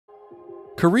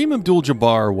Kareem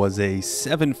Abdul-Jabbar was a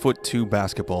 7'2"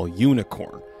 basketball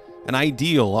unicorn, an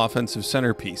ideal offensive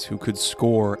centerpiece who could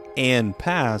score and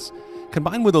pass,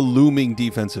 combined with a looming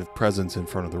defensive presence in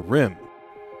front of the rim.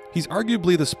 He's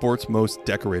arguably the sport's most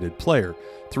decorated player,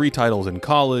 3 titles in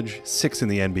college, 6 in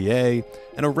the NBA,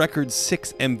 and a record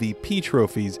 6 MVP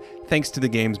trophies thanks to the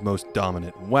game's most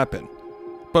dominant weapon.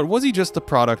 But was he just the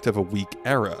product of a weak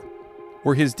era?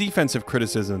 Were his defensive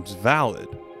criticisms valid?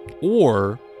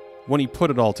 Or, when he put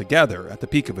it all together at the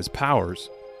peak of his powers,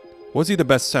 was he the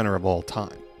best center of all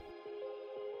time?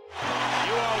 You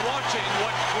are watching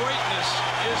what greatness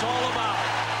is all about.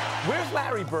 Where's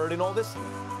Larry Bird in all this?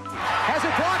 Has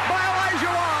it blocked by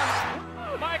Elijah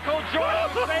Wan. Michael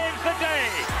Jordan saves the day.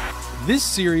 This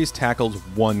series tackles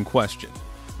one question: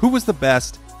 who was the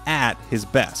best at his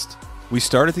best? We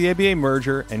start at the ABA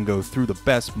merger and go through the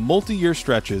best multi-year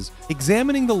stretches,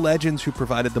 examining the legends who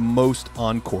provided the most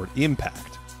on-court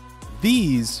impact.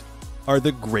 These are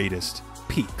the greatest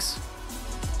peaks.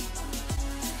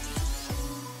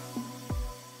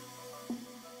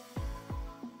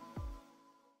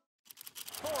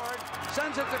 Ford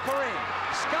sends it to Kareem.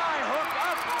 Sky hook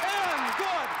up and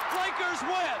good. Lakers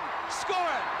win. Score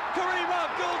it. Kareem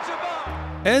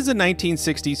Abdul-Jabbar. As a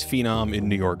 1960s phenom in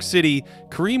New York City,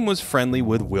 Kareem was friendly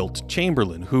with Wilt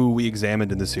Chamberlain, who we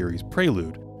examined in the series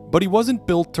Prelude. But he wasn't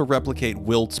built to replicate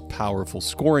Wilt's powerful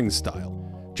scoring style.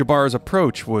 Jabbar's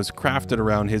approach was crafted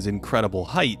around his incredible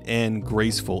height and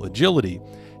graceful agility.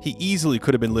 He easily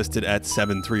could have been listed at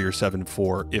 7'3" or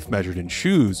 7'4" if measured in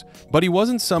shoes, but he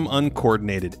wasn't some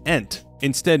uncoordinated ent,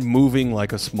 instead moving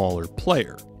like a smaller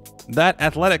player. That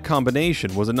athletic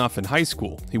combination was enough in high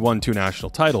school. He won 2 national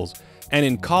titles, and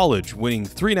in college, winning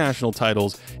 3 national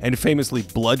titles and famously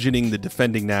bludgeoning the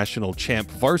defending national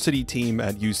champ varsity team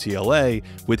at UCLA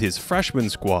with his freshman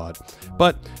squad.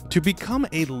 But to become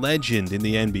a legend in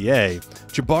the NBA,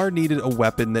 Jabbar needed a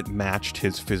weapon that matched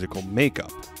his physical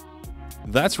makeup.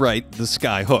 That's right, the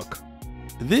sky hook.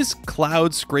 This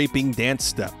cloud-scraping dance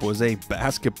step was a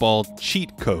basketball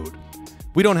cheat code.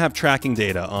 We don't have tracking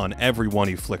data on every one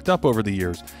he flicked up over the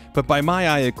years, but by my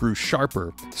eye it grew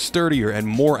sharper, sturdier, and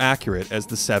more accurate as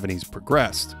the 70s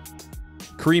progressed.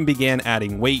 Kareem began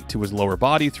adding weight to his lower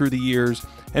body through the years,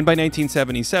 and by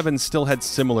 1977 still had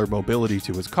similar mobility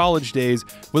to his college days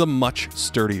with a much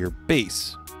sturdier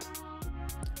base.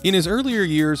 In his earlier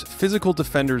years, physical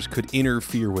defenders could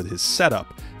interfere with his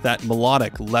setup, that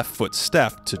melodic left foot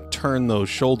step to turn those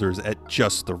shoulders at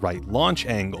just the right launch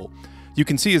angle. You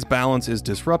can see his balance is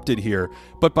disrupted here,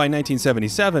 but by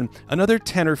 1977, another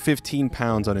 10 or 15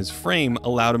 pounds on his frame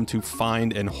allowed him to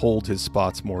find and hold his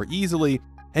spots more easily,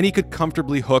 and he could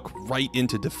comfortably hook right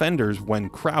into defenders when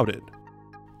crowded.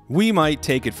 We might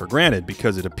take it for granted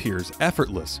because it appears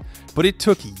effortless, but it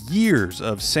took years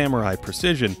of samurai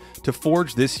precision to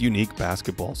forge this unique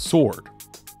basketball sword.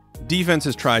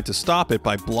 Defenses tried to stop it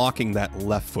by blocking that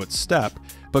left foot step,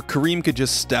 but Kareem could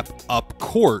just step up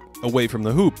court away from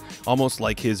the hoop, almost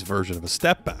like his version of a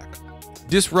step back.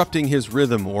 Disrupting his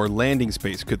rhythm or landing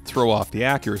space could throw off the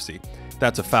accuracy.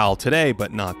 That's a foul today,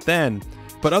 but not then.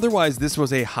 But otherwise, this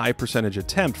was a high percentage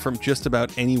attempt from just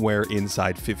about anywhere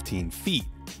inside 15 feet.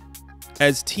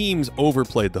 As teams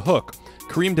overplayed the hook,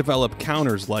 Kareem developed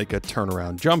counters like a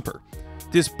turnaround jumper.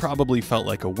 This probably felt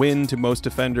like a win to most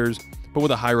defenders, but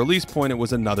with a high release point, it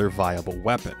was another viable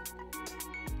weapon.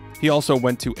 He also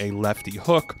went to a lefty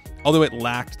hook, although it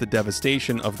lacked the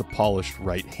devastation of the polished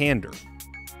right-hander.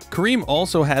 Kareem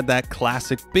also had that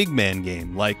classic big man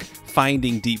game, like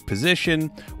finding deep position,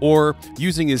 or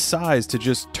using his size to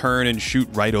just turn and shoot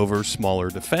right over smaller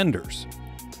defenders.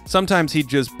 Sometimes he'd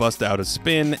just bust out a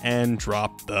spin and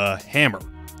drop the hammer.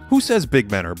 Who says big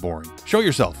men are boring? Show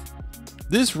yourself.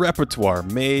 This repertoire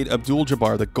made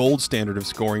Abdul-Jabbar the gold standard of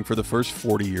scoring for the first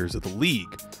 40 years of the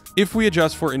league. If we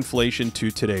adjust for inflation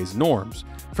to today's norms,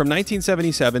 from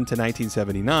 1977 to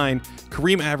 1979,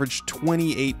 Kareem averaged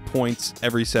 28 points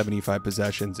every 75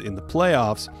 possessions in the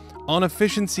playoffs, on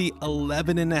efficiency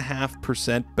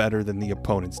 11.5% better than the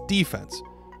opponent's defense.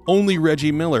 Only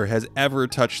Reggie Miller has ever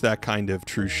touched that kind of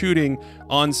true shooting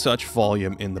on such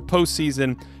volume in the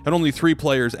postseason, and only 3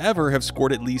 players ever have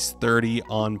scored at least 30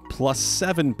 on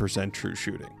 +7% true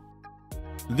shooting.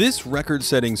 This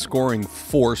record-setting scoring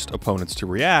forced opponents to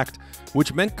react,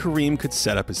 which meant Kareem could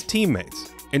set up his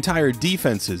teammates. Entire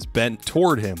defenses bent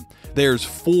toward him. There's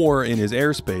 4 in his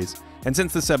airspace, and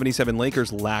since the 77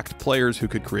 Lakers lacked players who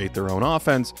could create their own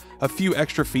offense, a few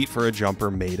extra feet for a jumper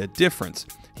made a difference.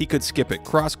 He could skip it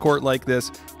cross-court like this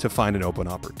to find an open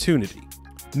opportunity.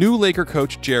 new Laker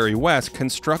coach Jerry West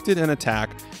constructed an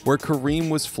attack where Kareem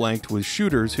was flanked with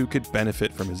shooters who could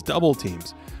benefit from his double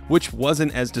teams, which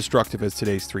wasn't as destructive as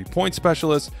today's three-point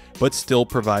specialists, but still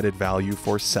provided value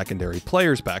for secondary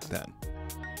players back then.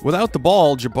 Without the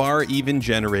ball, Jabbar even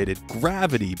generated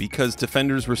gravity because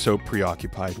defenders were so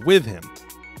preoccupied with him.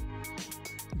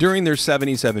 During their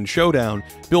 77 showdown,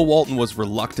 Bill Walton was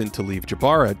reluctant to leave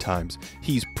Jabbar at times.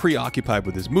 He's preoccupied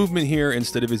with his movement here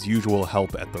instead of his usual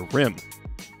help at the rim.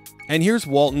 And here's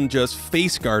Walton just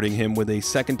face guarding him with a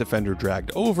second defender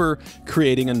dragged over,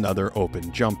 creating another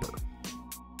open jumper.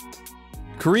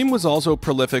 Kareem was also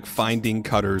prolific finding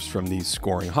cutters from these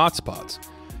scoring hotspots.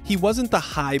 He wasn't the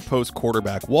high post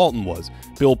quarterback Walton was,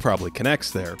 Bill probably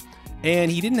connects there, and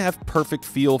he didn't have perfect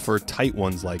feel for tight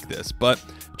ones like this, but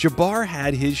Jabbar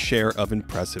had his share of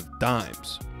impressive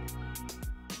dimes.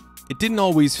 It didn't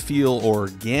always feel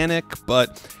organic,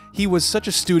 but he was such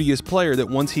a studious player that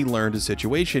once he learned a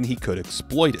situation, he could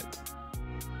exploit it.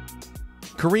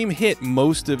 Kareem hit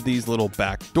most of these little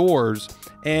back doors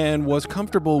and was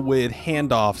comfortable with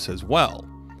handoffs as well.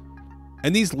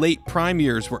 And these late prime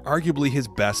years were arguably his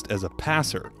best as a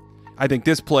passer. I think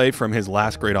this play from his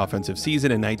last great offensive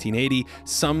season in 1980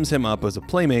 sums him up as a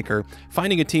playmaker,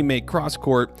 finding a teammate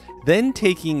cross-court, then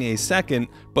taking a second,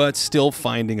 but still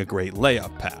finding a great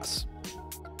layup pass.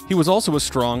 He was also a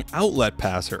strong outlet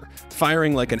passer,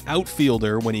 firing like an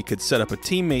outfielder when he could set up a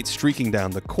teammate streaking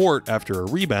down the court after a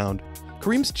rebound.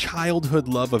 Kareem's childhood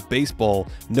love of baseball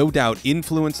no doubt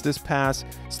influenced this pass,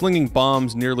 slinging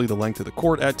bombs nearly the length of the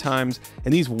court at times,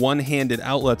 and these one-handed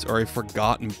outlets are a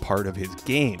forgotten part of his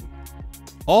game.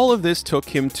 All of this took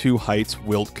him to heights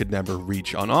Wilt could never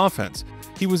reach on offense.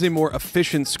 He was a more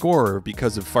efficient scorer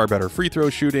because of far better free throw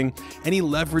shooting, and he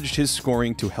leveraged his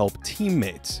scoring to help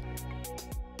teammates.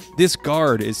 This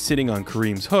guard is sitting on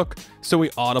Kareem's hook, so he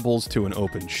audibles to an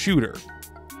open shooter.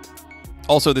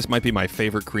 Also, this might be my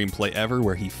favorite Kareem play ever,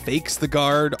 where he fakes the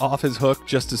guard off his hook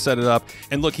just to set it up,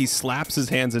 and look, he slaps his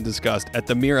hands in disgust at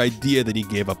the mere idea that he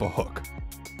gave up a hook.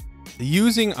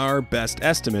 Using our best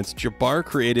estimates, Jabbar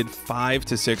created 5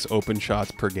 to 6 open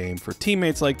shots per game for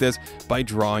teammates like this by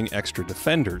drawing extra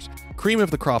defenders. Cream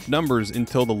of the crop numbers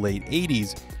until the late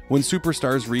 80s, when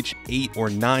superstars reached 8 or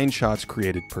 9 shots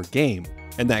created per game,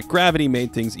 and that gravity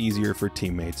made things easier for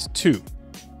teammates too.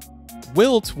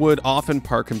 Wilt would often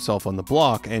park himself on the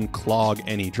block and clog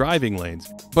any driving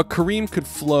lanes, but Kareem could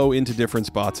flow into different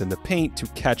spots in the paint to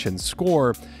catch and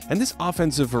score, and this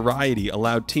offensive variety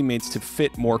allowed teammates to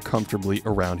fit more comfortably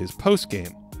around his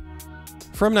postgame.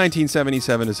 From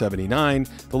 1977 to 79,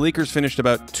 the Lakers finished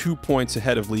about 2 points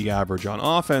ahead of league average on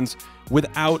offense,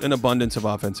 without an abundance of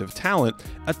offensive talent,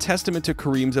 a testament to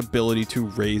Kareem's ability to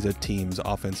raise a team's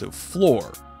offensive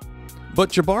floor. But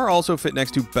Jabbar also fit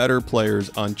next to better players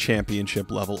on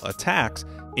championship-level attacks.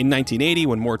 In 1980,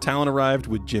 when more talent arrived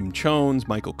with Jim Chones,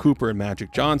 Michael Cooper, and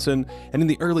Magic Johnson, and in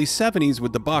the early 70s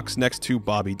with the Bucks next to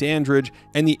Bobby Dandridge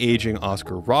and the aging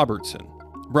Oscar Robertson.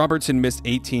 Robertson missed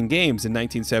 18 games in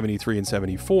 1973 and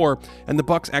 74, and the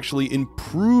Bucks actually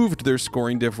improved their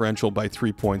scoring differential by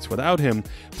 3 points without him,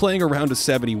 playing around a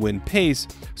 70-win pace,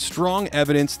 strong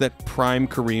evidence that prime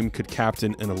Kareem could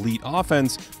captain an elite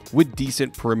offense with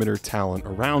decent perimeter talent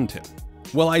around him.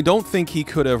 While I don't think he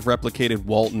could have replicated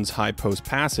Walton's high post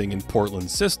passing in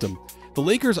Portland's system, the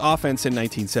Lakers' offense in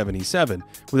 1977,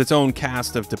 with its own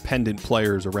cast of dependent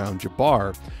players around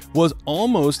Jabbar, was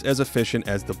almost as efficient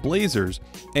as the Blazers,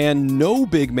 and no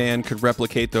big man could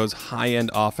replicate those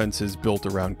high-end offenses built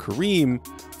around Kareem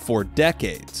for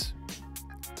decades.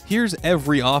 Here's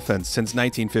every offense since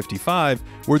 1955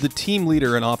 where the team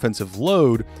leader in offensive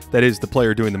load, that is, the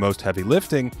player doing the most heavy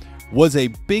lifting, was a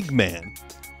big man.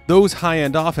 Those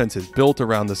high-end offenses built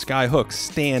around the skyhook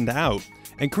stand out,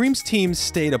 and Kareem's team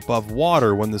stayed above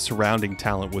water when the surrounding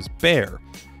talent was bare.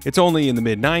 It's only in the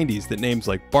mid-90s that names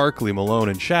like Barkley, Malone,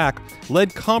 and Shaq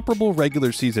led comparable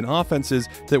regular season offenses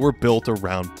that were built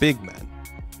around big men.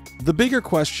 The bigger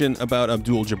question about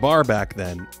Abdul-Jabbar back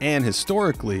then, and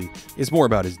historically, is more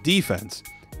about his defense,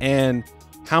 and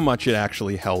how much it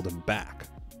actually held him back.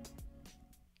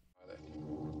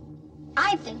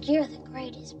 I think you're the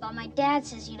greatest, but my dad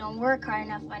says you don't work hard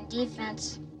enough on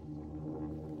defense.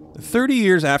 30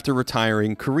 years after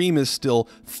retiring, Kareem is still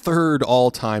third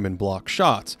all-time in block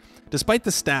shots, despite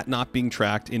the stat not being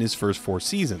tracked in his first 4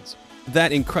 seasons.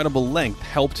 That incredible length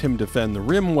helped him defend the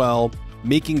rim well,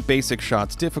 making basic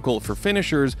shots difficult for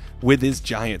finishers with his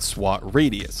giant swat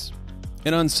radius.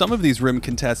 And on some of these rim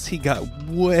contests, he got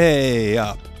way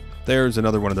up. There's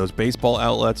another one of those baseball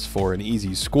outlets for an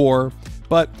easy score,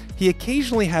 but he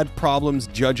occasionally had problems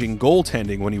judging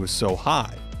goaltending when he was so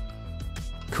high.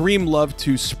 Kareem loved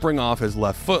to spring off his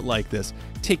left foot like this,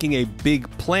 taking a big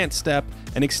plant step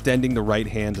and extending the right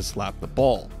hand to slap the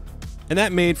ball. And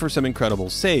that made for some incredible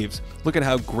saves. Look at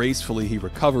how gracefully he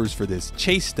recovers for this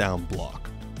chase down block.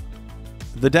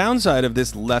 The downside of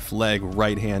this left leg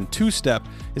right hand two-step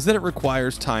is that it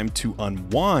requires time to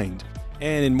unwind,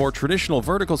 and in more traditional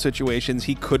vertical situations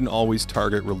he couldn't always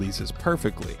target releases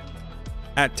perfectly.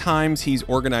 At times he's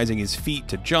organizing his feet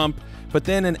to jump, but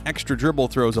then an extra dribble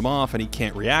throws him off and he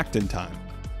can't react in time.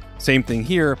 Same thing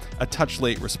here, a touch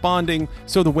late responding,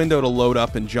 so the window to load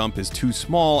up and jump is too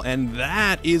small, and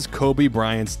that is Kobe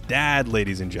Bryant's dad,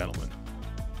 ladies and gentlemen.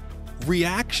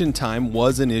 Reaction time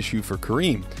was an issue for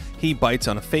Kareem. He bites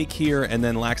on a fake here and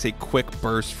then lacks a quick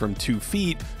burst from 2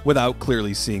 feet without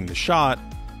clearly seeing the shot.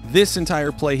 This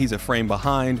entire play he's a frame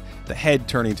behind, the head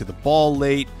turning to the ball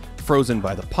late, frozen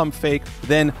by the pump fake,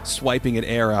 then swiping at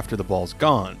air after the ball's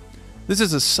gone. This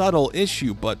is a subtle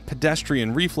issue, but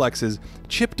pedestrian reflexes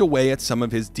chipped away at some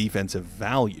of his defensive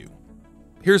value.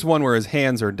 Here's one where his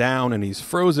hands are down and he's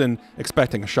frozen,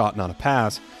 expecting a shot, not a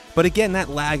pass, but again that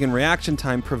lag in reaction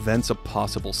time prevents a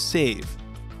possible save.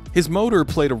 His motor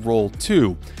played a role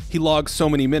too. He logged so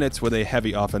many minutes with a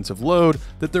heavy offensive load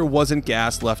that there wasn't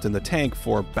gas left in the tank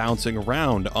for bouncing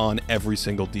around on every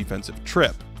single defensive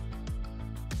trip.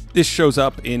 This shows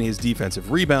up in his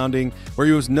defensive rebounding, where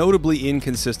he was notably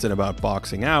inconsistent about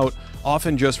boxing out,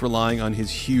 often just relying on his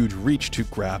huge reach to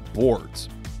grab boards.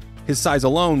 His size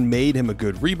alone made him a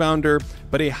good rebounder,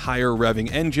 but a higher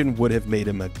revving engine would have made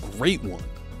him a great one.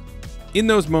 In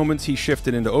those moments he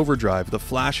shifted into overdrive, the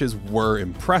flashes were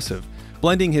impressive,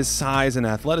 blending his size and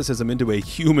athleticism into a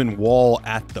human wall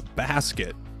at the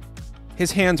basket.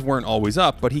 His hands weren't always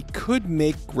up, but he could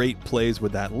make great plays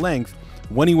with that length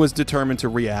when he was determined to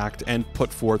react and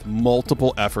put forth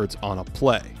multiple efforts on a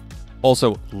play.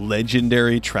 Also,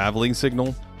 legendary traveling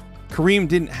signal. Kareem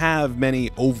didn't have many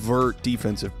overt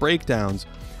defensive breakdowns,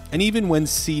 and even when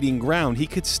ceding ground, he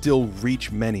could still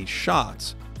reach many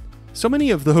shots. So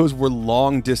many of those were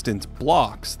long-distance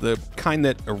blocks, the kind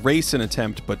that erase an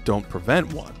attempt but don't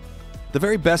prevent one. The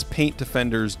very best paint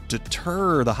defenders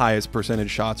deter the highest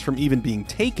percentage shots from even being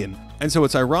taken, and so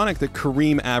it's ironic that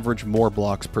Kareem averaged more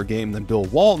blocks per game than Bill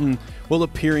Walton while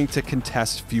appearing to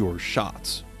contest fewer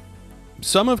shots.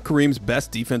 Some of Kareem's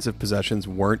best defensive possessions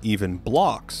weren't even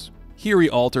blocks. Here he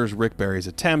alters Rick Barry's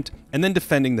attempt, and then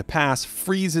defending the pass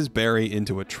freezes Barry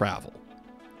into a travel.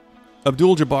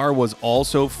 Abdul-Jabbar was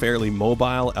also fairly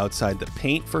mobile outside the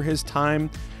paint for his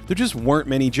time. There just weren't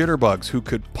many jitterbugs who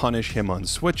could punish him on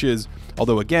switches,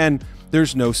 although again,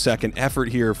 there's no second effort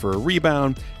here for a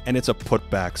rebound, and it's a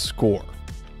putback score.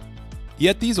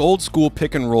 Yet these old school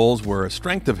pick and rolls were a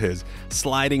strength of his,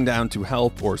 sliding down to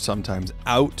help or sometimes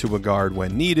out to a guard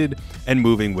when needed, and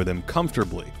moving with him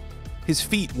comfortably. His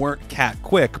feet weren't cat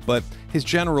quick, but his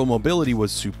general mobility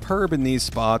was superb in these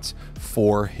spots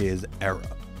for his era.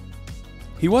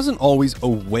 He wasn't always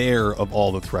aware of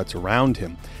all the threats around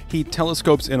him. He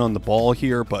telescopes in on the ball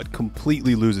here, but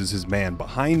completely loses his man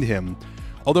behind him,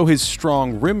 although his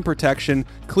strong rim protection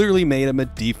clearly made him a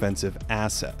defensive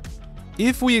asset.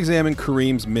 If we examine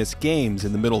Kareem's missed games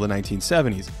in the middle of the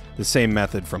 1970s, the same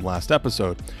method from last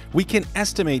episode, we can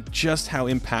estimate just how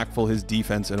impactful his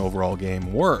defense and overall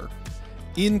game were.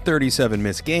 In 37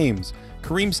 missed games,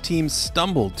 Kareem's team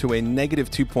stumbled to a negative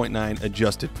 2.9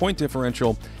 adjusted point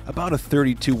differential, about a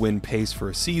 32-win pace for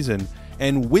a season,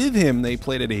 and with him they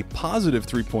played at a positive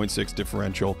 3.6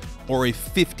 differential, or a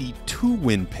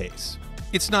 52-win pace.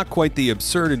 It's not quite the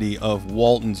absurdity of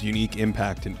Walton's unique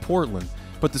impact in Portland,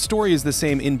 but the story is the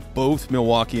same in both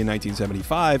Milwaukee in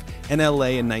 1975 and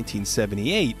LA in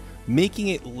 1978, making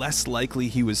it less likely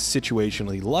he was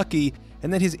situationally lucky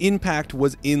and that his impact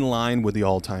was in line with the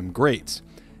all-time greats.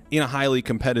 In a highly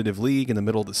competitive league in the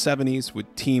middle of the 70s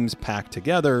with teams packed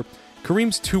together,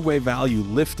 Kareem's two-way value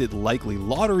lifted likely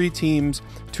lottery teams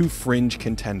to fringe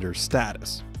contender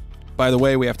status. By the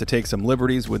way, we have to take some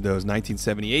liberties with those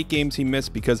 1978 games he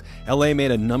missed because LA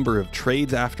made a number of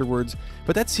trades afterwards,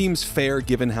 but that seems fair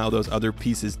given how those other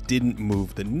pieces didn't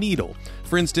move the needle.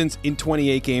 For instance, in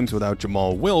 28 games without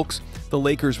Jamal Wilkes, the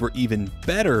Lakers were even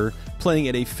better, playing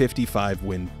at a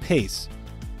 55-win pace.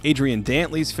 Adrian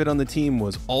Dantley's fit on the team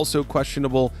was also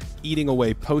questionable, eating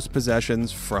away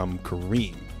post-possessions from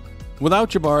Kareem.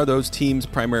 Without Jabbar, those teams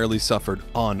primarily suffered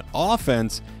on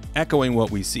offense, echoing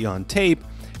what we see on tape.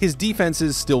 His defense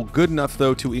is still good enough,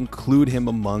 though, to include him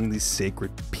among the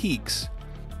sacred peaks.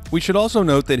 We should also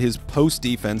note that his post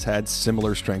defense had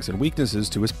similar strengths and weaknesses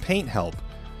to his paint help.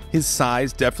 His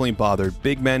size definitely bothered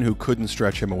big men who couldn't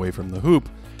stretch him away from the hoop,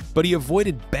 but he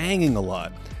avoided banging a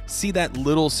lot. See that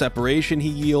little separation he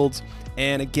yields?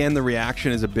 and again the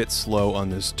reaction is a bit slow on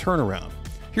this turnaround.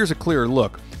 Here's a clearer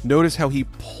look. Notice how he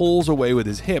pulls away with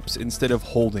his hips instead of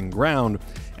holding ground,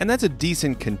 and that's a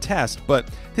decent contest, but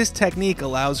this technique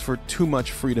allows for too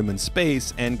much freedom and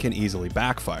space and can easily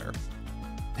backfire.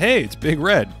 Hey, it's Big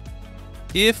Red.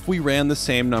 If we ran the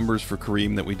same numbers for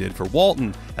Kareem that we did for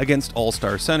Walton against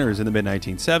all-star centers in the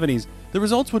mid-1970s, the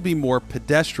results would be more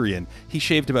pedestrian. He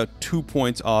shaved about 2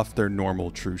 points off their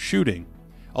normal true shooting.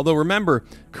 Although remember,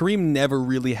 Kareem never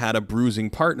really had a bruising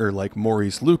partner like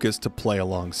Maurice Lucas to play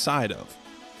alongside of.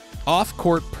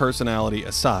 Off-court personality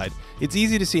aside, it's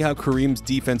easy to see how Kareem's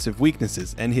defensive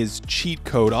weaknesses and his cheat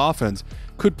code offense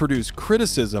could produce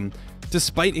criticism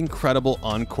despite incredible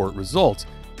on-court results.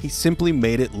 He simply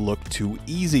made it look too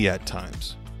easy at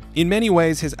times. In many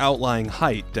ways, his outlying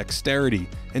height, dexterity,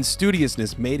 and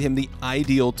studiousness made him the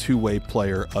ideal two-way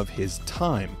player of his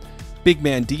time. Big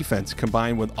man defense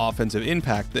combined with offensive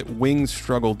impact that wings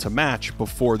struggled to match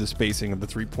before the spacing of the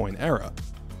three-point era.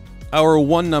 Our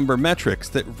one-number metrics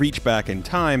that reach back in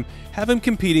time have him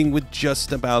competing with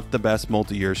just about the best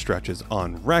multi-year stretches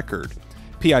on record.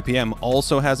 PIPM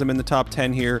also has him in the top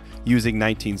 10 here, using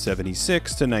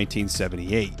 1976 to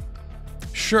 1978.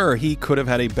 Sure, he could have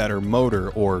had a better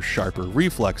motor or sharper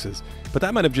reflexes, but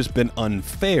that might have just been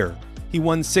unfair. He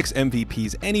won 6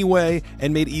 MVPs anyway,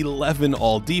 and made 11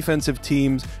 all-defensive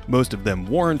teams, most of them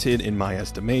warranted in my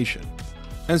estimation.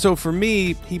 And so for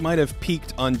me, he might have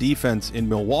peaked on defense in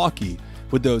Milwaukee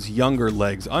with those younger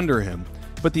legs under him,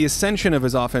 but the ascension of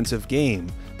his offensive game,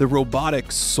 the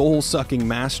robotic, soul-sucking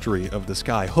mastery of the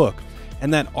sky hook,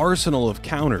 and that arsenal of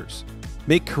counters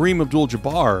make Kareem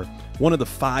Abdul-Jabbar one of the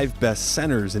 5 best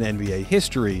centers in NBA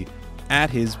history at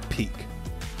his peak.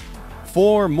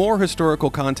 For more historical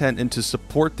content and to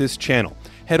support this channel,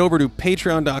 head over to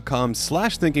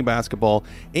patreon.com/thinkingbasketball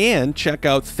and check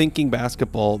out Thinking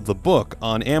Basketball, the book,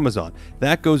 on Amazon.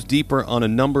 That goes deeper on a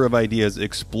number of ideas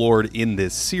explored in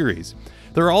this series.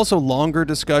 There are also longer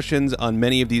discussions on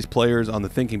many of these players on the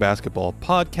Thinking Basketball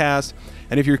podcast,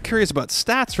 and if you're curious about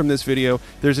stats from this video,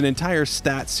 there's an entire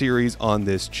stat series on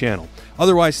this channel.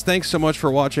 Otherwise, thanks so much for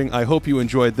watching. I hope you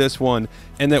enjoyed this one,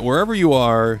 and that wherever you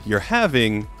are, you're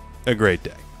having a great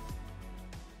day.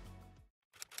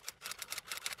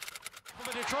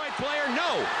 The Detroit player,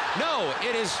 no,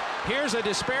 it is, here's a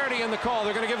disparity in the call.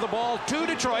 They're going to give the ball to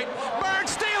Detroit. Bird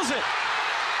steals it.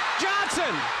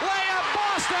 Johnson, layup,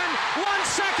 Boston, 1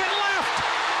 second